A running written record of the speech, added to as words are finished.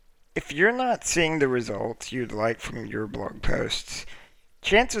If you're not seeing the results you'd like from your blog posts,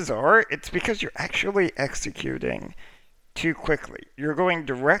 chances are it's because you're actually executing too quickly. You're going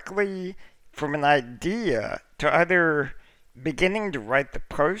directly from an idea to either beginning to write the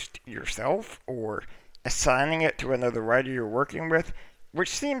post yourself or assigning it to another writer you're working with, which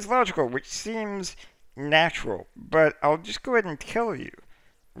seems logical, which seems natural. But I'll just go ahead and tell you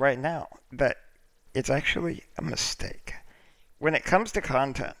right now that it's actually a mistake. When it comes to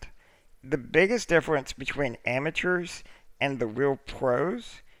content, the biggest difference between amateurs and the real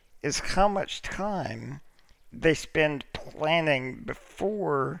pros is how much time they spend planning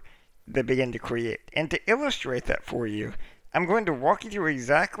before they begin to create. And to illustrate that for you, I'm going to walk you through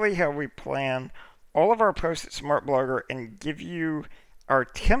exactly how we plan all of our posts at Smart Blogger and give you our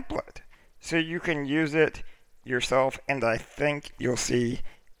template so you can use it yourself. And I think you'll see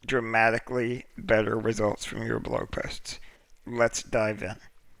dramatically better results from your blog posts. Let's dive in.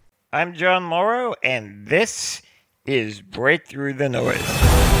 I'm John Morrow, and this is Break Through the Noise, a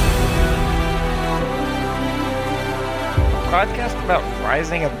podcast about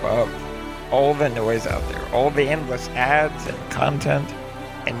rising above all the noise out there, all the endless ads and content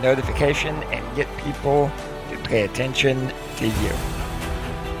and notification, and get people to pay attention to you.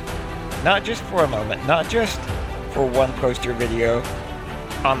 Not just for a moment, not just for one post or video.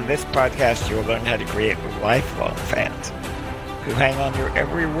 On this podcast, you'll learn how to create lifelong fans who hang on your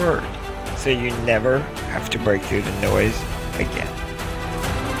every word so you never have to break through the noise again.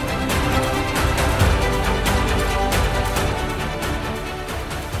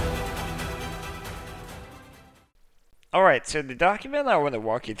 Alright, so the document I want to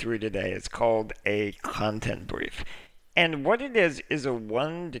walk you through today is called a content brief. And what it is a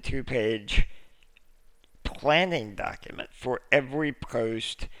 1 to 2 page planning document for every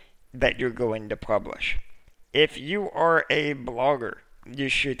post that you're going to publish. If you are a blogger, you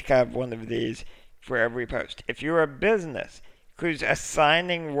should have one of these for every post. If you're a business who's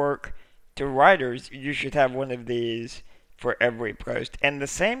assigning work to writers, you should have one of these for every post. And the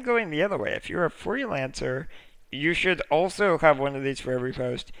same going the other way. If you're a freelancer, you should also have one of these for every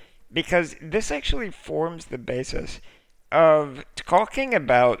post, because this actually forms the basis of talking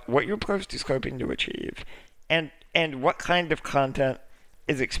about what your post is hoping to achieve and what kind of content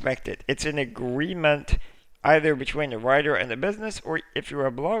is expected. It's an agreement either between a writer and a business, or if you're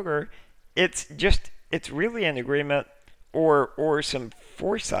a blogger, it's really an agreement or some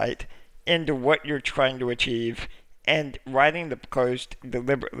foresight into what you're trying to achieve and writing the post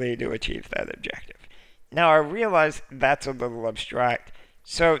deliberately to achieve that objective. Now, I realize that's a little abstract,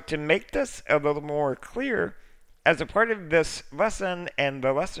 so to make this a little more clear, as a part of this lesson and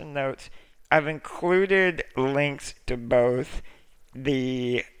the lesson notes, I've included links to both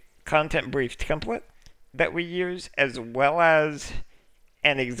the content brief template that we use, as well as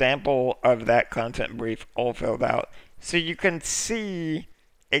an example of that content brief all filled out, so you can see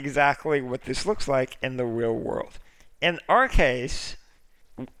exactly what this looks like in the real world. In our case,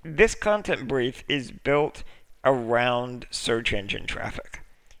 this content brief is built around search engine traffic.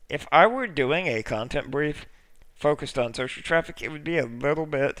 If I were doing a content brief focused on social traffic, it would be a little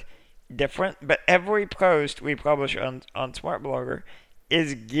bit different, but every post we publish on Smart Blogger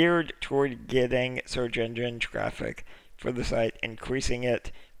is geared toward getting search engine traffic for the site, increasing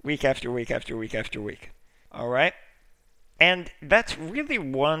it week after week after week after week. All right? And that's really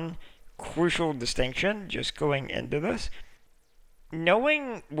one crucial distinction just going into this.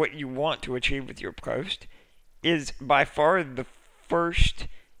 Knowing what you want to achieve with your post is by far the first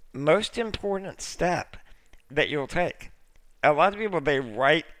most important step that you'll take. A lot of people, they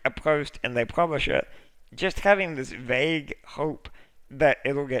write a post and they publish it just having this vague hope that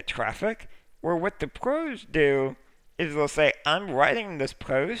it'll get traffic, where what the pros do is they'll say, I'm writing this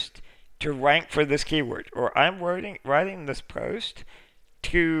post to rank for this keyword, or I'm writing this post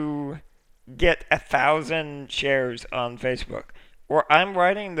to get 1,000 shares on Facebook, or I'm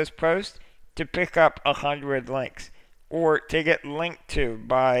writing this post to pick up 100 links, or to get linked to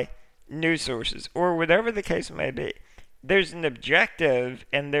by news sources, or whatever the case may be. There's an objective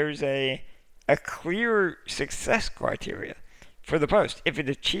and there's a clear success criteria for the post. If it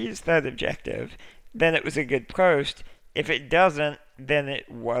achieves that objective, then it was a good post. If it doesn't, then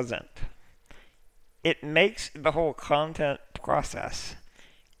it wasn't. It makes the whole content process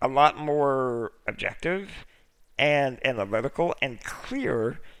a lot more objective and analytical and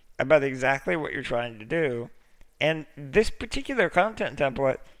clear about exactly what you're trying to do. And this particular content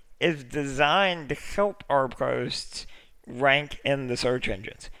template is designed to help our posts rank in the search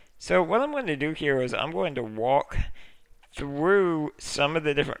engines. So what I'm going to do here is I'm going to walk through some of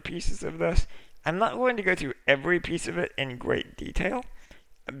the different pieces of this. I'm not going to go through every piece of it in great detail.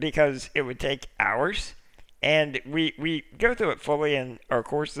 because it would take hours. And we go through it fully in our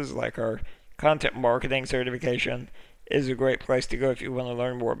courses, like our content marketing certification is a great place to go if you want to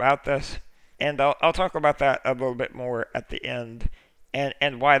learn more about this. And I'll talk about that a little bit more at the end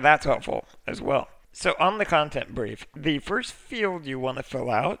and why that's helpful as well. So, on the content brief, the first field you want to fill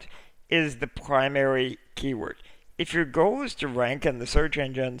out is the primary keyword. If your goal is to rank in the search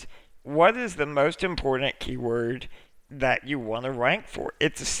engines, what is the most important keyword that you want to rank for?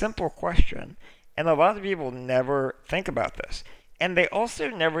 It's a simple question, and a lot of people never think about this. And they also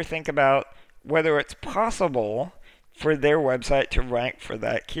never think about whether it's possible for their website to rank for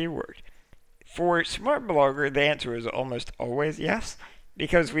that keyword. For Smart Blogger, the answer is almost always yes,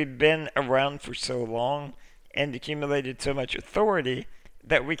 because we've been around for so long and accumulated so much authority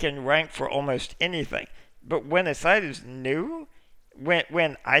that we can rank for almost anything. But when a site is new,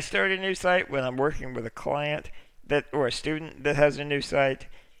 when I start a new site, when I'm working with a client that or a student that has a new site,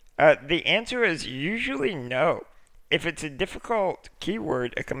 the answer is usually no. If it's a difficult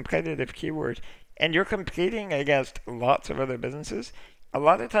keyword, a competitive keyword, and you're competing against lots of other businesses, a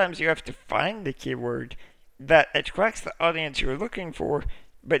lot of times you have to find the keyword that attracts the audience you're looking for,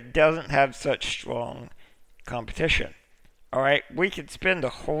 but doesn't have such strong competition. All right, we could spend a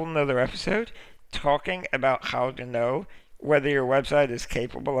whole nother episode talking about how to know whether your website is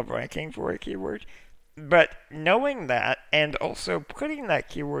capable of ranking for a keyword. But knowing that and also putting that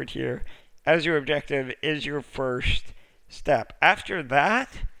keyword here as your objective is your first step. After that,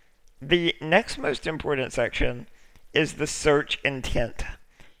 the next most important section is the search intent.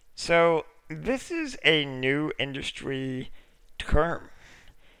 So this is a new industry term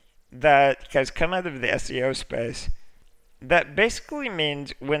that has come out of the SEO space that basically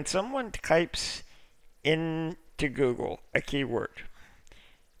means when someone types into Google a keyword,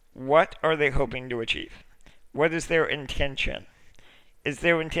 what are they hoping to achieve? What is their intention? Is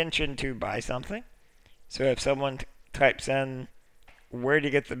their intention to buy something? So if someone types in where to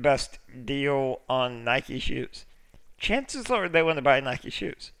get the best deal on Nike shoes, chances are they want to buy Nike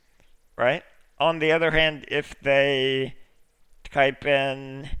shoes, right? On the other hand, if they type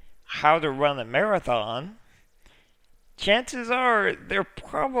in how to run a marathon, chances are they're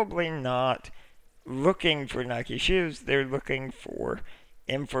probably not looking for Nike shoes. They're looking for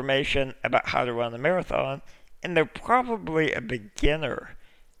information about how to run a marathon, and they're probably a beginner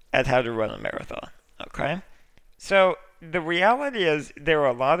at how to run a marathon. Okay? So the reality is there are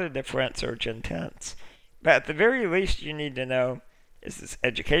a lot of different search intents, but at the very least you need to know, is this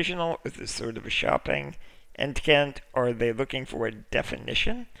educational? Is this sort of a shopping intent? Are they looking for a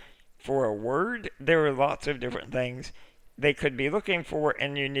definition for a word? There are lots of different things they could be looking for,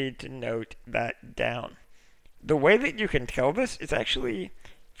 and you need to note that down. The way that you can tell this is actually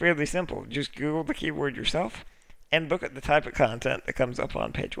fairly simple. Just Google the keyword yourself and look at the type of content that comes up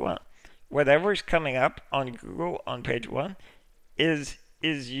on page 1. Whatever's coming up on Google on page 1 is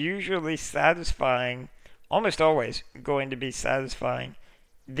usually satisfying, almost always going to be satisfying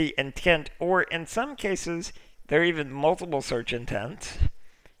the intent, or in some cases there are even multiple search intents,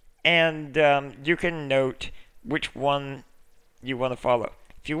 and you can note which one you want to follow.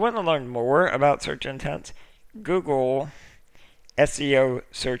 If you want to learn more about search intents, Google SEO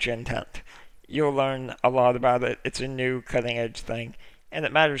search intent. You'll learn a lot about it. It's a new cutting edge thing, and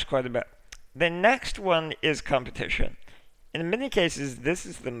it matters quite a bit. The next one is competition. In many cases, this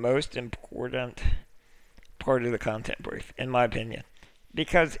is the most important part of the content brief, in my opinion,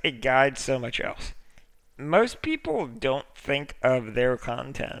 because it guides so much else. Most people don't think of their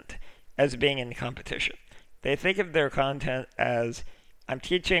content as being in competition. They think of their content as, I'm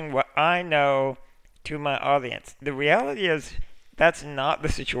teaching what I know to my audience. The reality is that's not the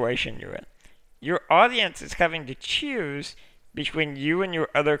situation you're in. Your audience is having to choose between you and your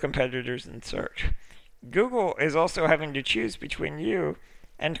other competitors in search. Google is also having to choose between you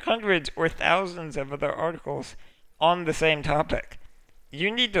and hundreds or thousands of other articles on the same topic. You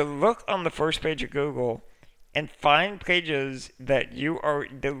need to look on the first page of Google and find pages that you are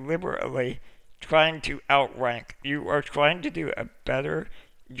deliberately trying to outrank. You are trying to do a better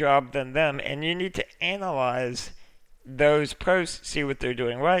job than them, and you need to analyze those posts, see what they're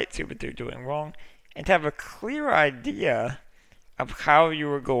doing right, see what they're doing wrong, and have a clear idea of how you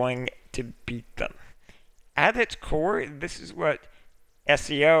are going to beat them. At its core, this is what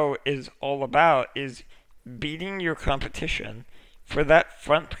SEO is all about, is beating your competition for that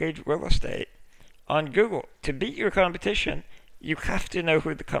front page real estate on Google. To beat your competition, you have to know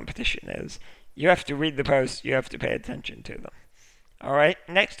who the competition is. You have to read the posts. You have to pay attention to them. All right,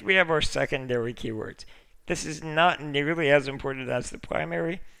 next we have our secondary keywords. This is not nearly as important as the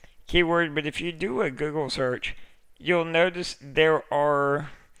primary keyword, but if you do a Google search, you'll notice there are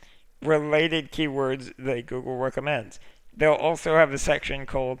related keywords that Google recommends. They'll also have a section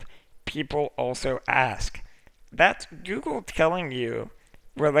called People Also Ask. That's Google telling you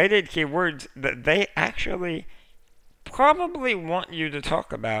related keywords that they actually probably want you to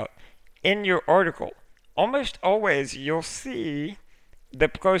talk about in your article. Almost always you'll see the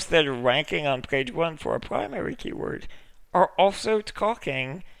posts that are ranking on page 1 for a primary keyword are also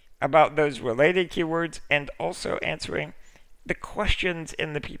talking about those related keywords and also answering the questions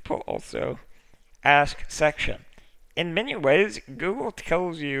in the People Also Ask section. In many ways, Google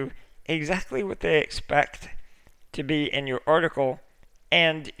tells you exactly what they expect to be in your article,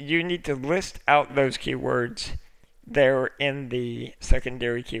 and you need to list out those keywords there in the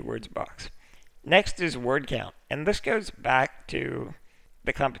secondary keywords box. Next is word count, and this goes back to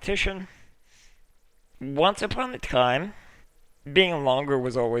the competition. Once upon a time, being longer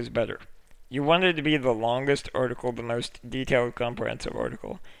was always better. You wanted to be the longest article, the most detailed, comprehensive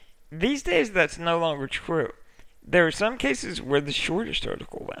article. These days, that's no longer true. There are some cases where the shortest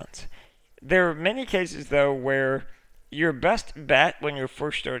article wins. There are many cases, though, where your best bet when you're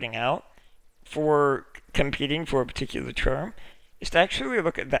first starting out for competing for a particular term is to actually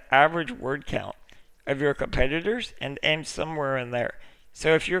look at the average word count of your competitors and aim somewhere in there.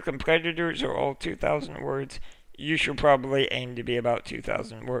 So if your competitors are all 2,000 words, you should probably aim to be about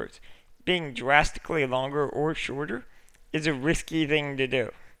 2,000 words. Being drastically longer or shorter is a risky thing to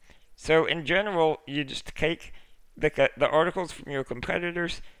do. So in general, you just take the articles from your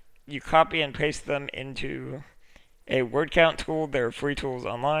competitors, you copy and paste them into a word count tool. There are free tools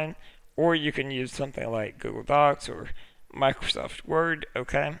online, or you can use something like Google Docs or Microsoft Word,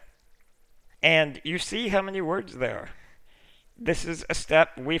 okay? And you see how many words there are. This is a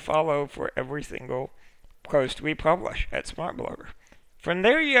step we follow for every single post we publish at SmartBlogger. From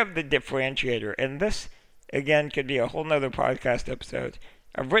there, you have the differentiator, and this, again, could be a whole nother podcast episode.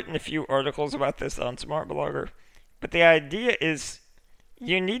 I've written a few articles about this on SmartBlogger, but the idea is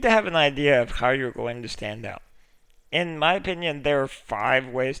you need to have an idea of how you're going to stand out. In my opinion, there are 5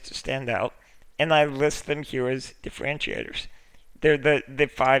 ways to stand out, and I list them here as differentiators. They're the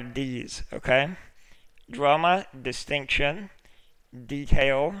 5 Ds, okay? Drama, distinction,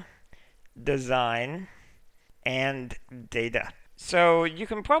 detail, design, and data. So you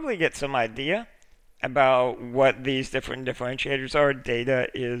can probably get some idea about what these different differentiators are. Data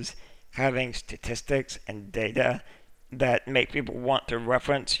is having statistics and data that make people want to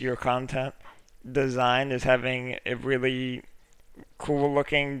reference your content. Design is having a really cool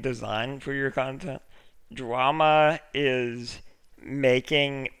looking design for your content. Drama is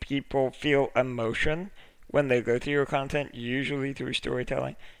making people feel emotion when they go through your content, usually through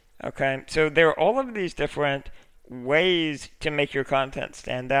storytelling. Okay, so there are all of these different ways to make your content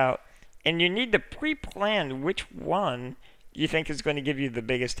stand out, and you need to pre-plan which one you think is going to give you the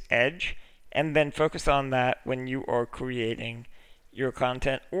biggest edge, and then focus on that when you are creating your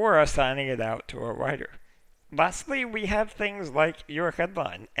content or assigning it out to a writer. Lastly, we have things like your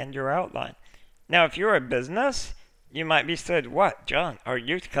headline and your outline. Now, if you're a business, you might be said, "What, John, are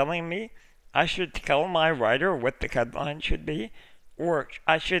you telling me I should tell my writer what the headline should be? Or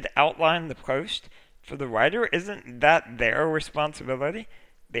I should outline the post for the writer? Isn't that their responsibility?"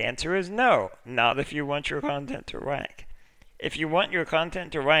 The answer is no, not if you want your content to rank. If you want your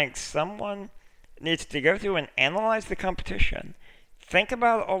content to rank, someone needs to go through and analyze the competition, think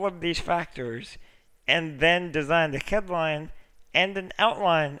about all of these factors, and then design the headline and an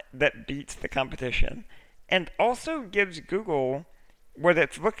outline that beats the competition and also gives Google what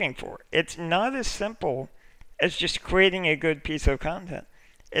it's looking for. It's not as simple as just creating a good piece of content.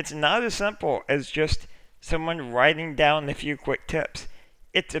 It's not as simple as just someone writing down a few quick tips.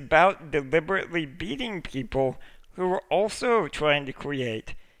 It's about deliberately beating people who are also trying to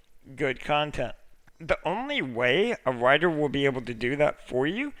create good content. The only way a writer will be able to do that for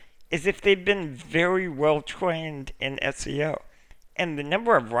you is if they've been very well trained in SEO. And the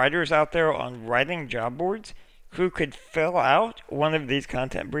number of writers out there on writing job boards who could fill out one of these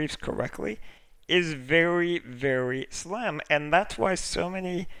content briefs correctly is very, very slim. And that's why so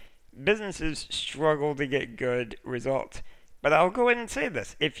many businesses struggle to get good results. But I'll go ahead and say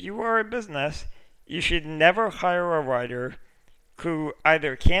this. If you are a business, you should never hire a writer who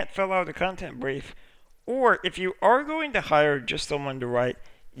either can't fill out a content brief, or if you are going to hire just someone to write,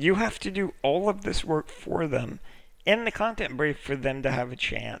 you have to do all of this work for them in the content brief for them to have a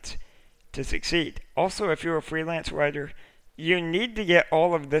chance to succeed. Also, if you're a freelance writer, you need to get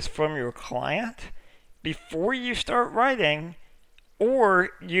all of this from your client before you start writing, or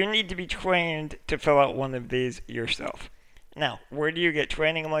you need to be trained to fill out one of these yourself. Now, where do you get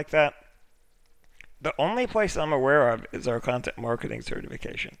training like that? The only place I'm aware of is our content marketing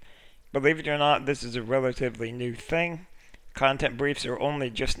certification. Believe it or not, this is a relatively new thing. Content briefs are only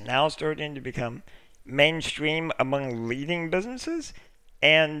just now starting to become mainstream among leading businesses.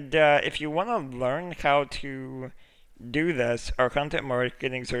 And if you want to learn how to do this, our content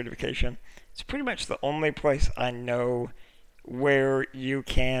marketing certification is pretty much the only place I know where you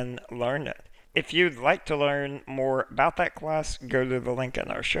can learn it. If you'd like to learn more about that class, go to the link in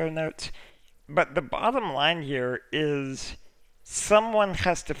our show notes. But the bottom line here is someone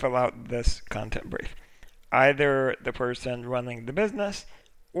has to fill out this content brief. Either the person running the business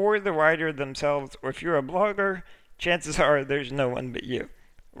or the writer themselves, or if you're a blogger, chances are there's no one but you,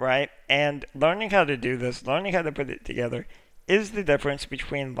 right? And learning how to do this, learning how to put it together, is the difference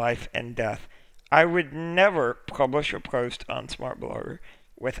between life and death. I would never publish a post on Smart Blogger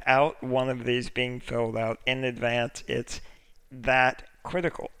without one of these being filled out in advance. It's that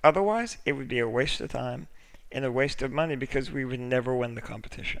critical. Otherwise, it would be a waste of time and a waste of money because we would never win the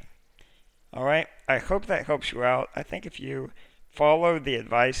competition. All right, I hope that helps you out. I think if you follow the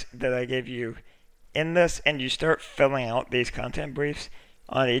advice that I gave you in this and you start filling out these content briefs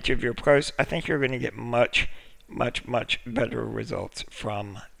on each of your posts, I think you're going to get much, much, much better results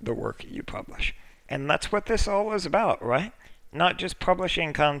from the work you publish. And that's what this all is about, right? Not just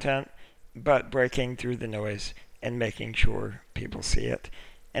publishing content, but breaking through the noise and making sure people see it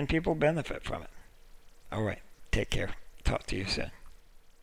and people benefit from it. All right, take care. Talk to you soon.